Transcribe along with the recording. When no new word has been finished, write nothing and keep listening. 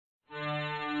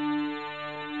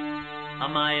a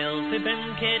mile frae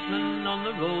Bencaitlin on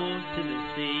the road to the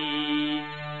sea.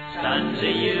 Stands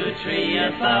a yew tree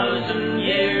 1,000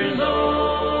 years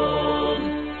old,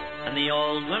 and the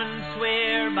old women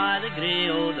swear by the grey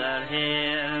o' their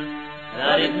hair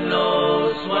that it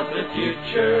knows what the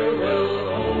future will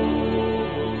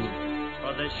hold.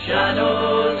 For the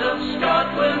shadows of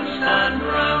Scotland stand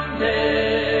round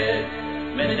it,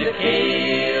 mid the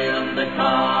Cale and the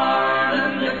Carn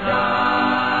and the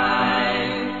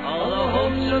Clyde, all the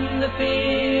hopes and the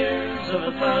fears of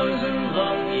 1,000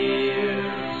 long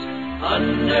years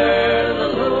under the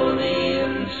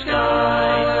Lothian sky.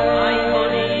 My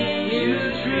bonny yew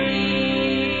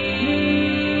tree,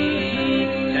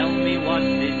 tell me, what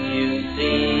did you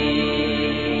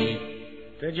see?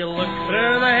 Did you look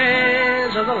through the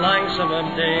haze of the lang summer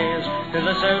days to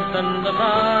the south and the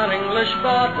far English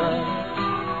border?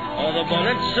 Or the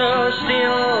bonnets of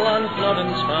steel on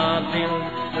Florence far field,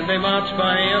 and they marched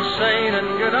by your side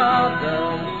in good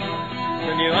order?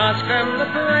 Did you ask them the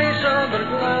price of their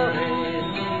glory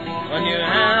when you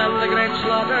had the great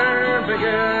slaughter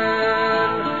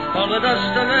begin? For the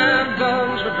dust in their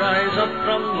bones would rise up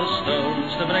from the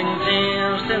stones to bring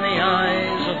tears to the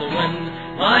eyes of the wind.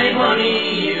 My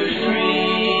bonny yew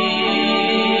tree,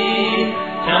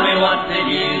 tell me, what did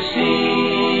you see?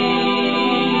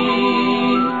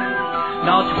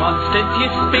 Not once did you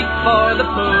speak for the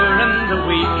poor and the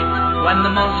weak when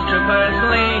the most troopers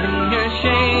lay in your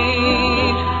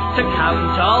shade, to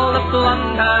count all the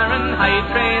plunder and hide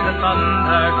frae the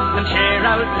thunder and share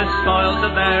out the spoils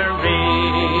of their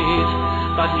raid.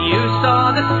 But you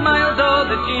saw the smiles of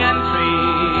the gentry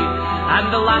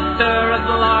and the laughter of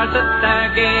the lords at their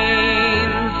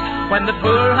games, when the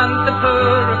poor hunt the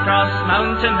poor across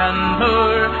mountain and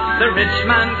moor, the rich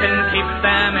man can keep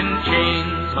them in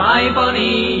chains. My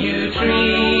bonny yew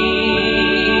tree,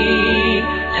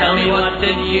 tell me, what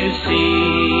did you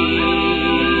see?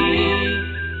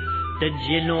 Did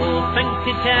you no think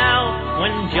to tell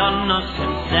when John Knox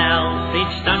himself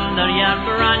reached under your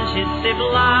branches sae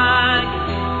black,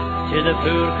 to the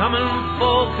poor common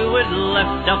folk who would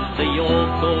lift up the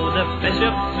yoke o' the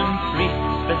bishops and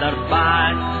priests with their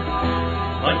backs?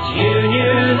 But you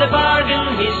knew the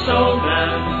bargain he sold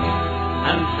them,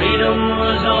 and freedom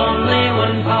was only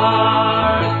one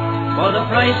part, for the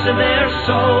price of their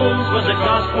souls was a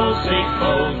gospel sae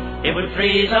cold, it would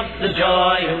freeze up the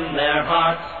joy in their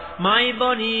hearts. My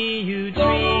bonny yew tree,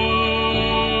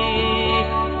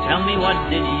 tell me, what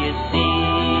did you see?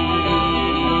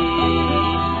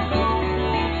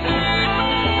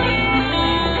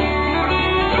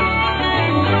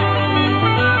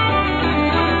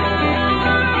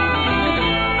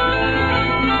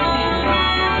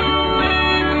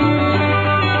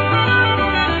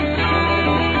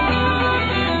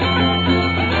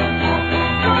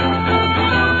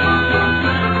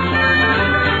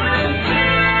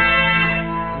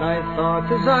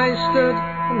 As I stood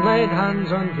and laid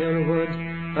hands on your wood,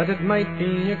 that it might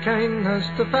be a kindness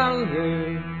to fell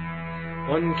you.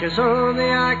 One kiss o' the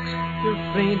axe, you're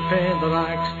freed frae the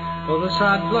racks, for the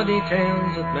sad bloody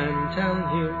tales that men tell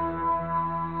you.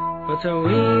 But a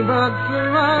wee bird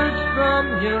flew out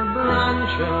from your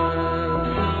branches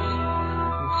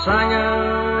and sang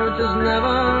out as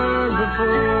never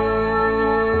before,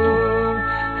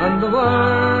 and the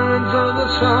words of the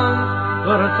song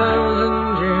were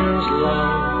 1,000 years long,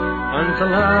 and to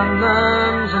learn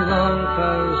them's a long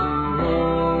 1,000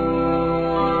 more.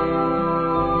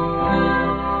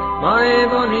 My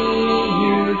bonny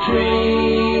yew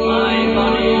tree, my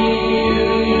bonny yew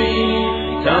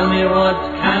tree, tell me, what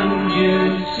can you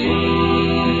see?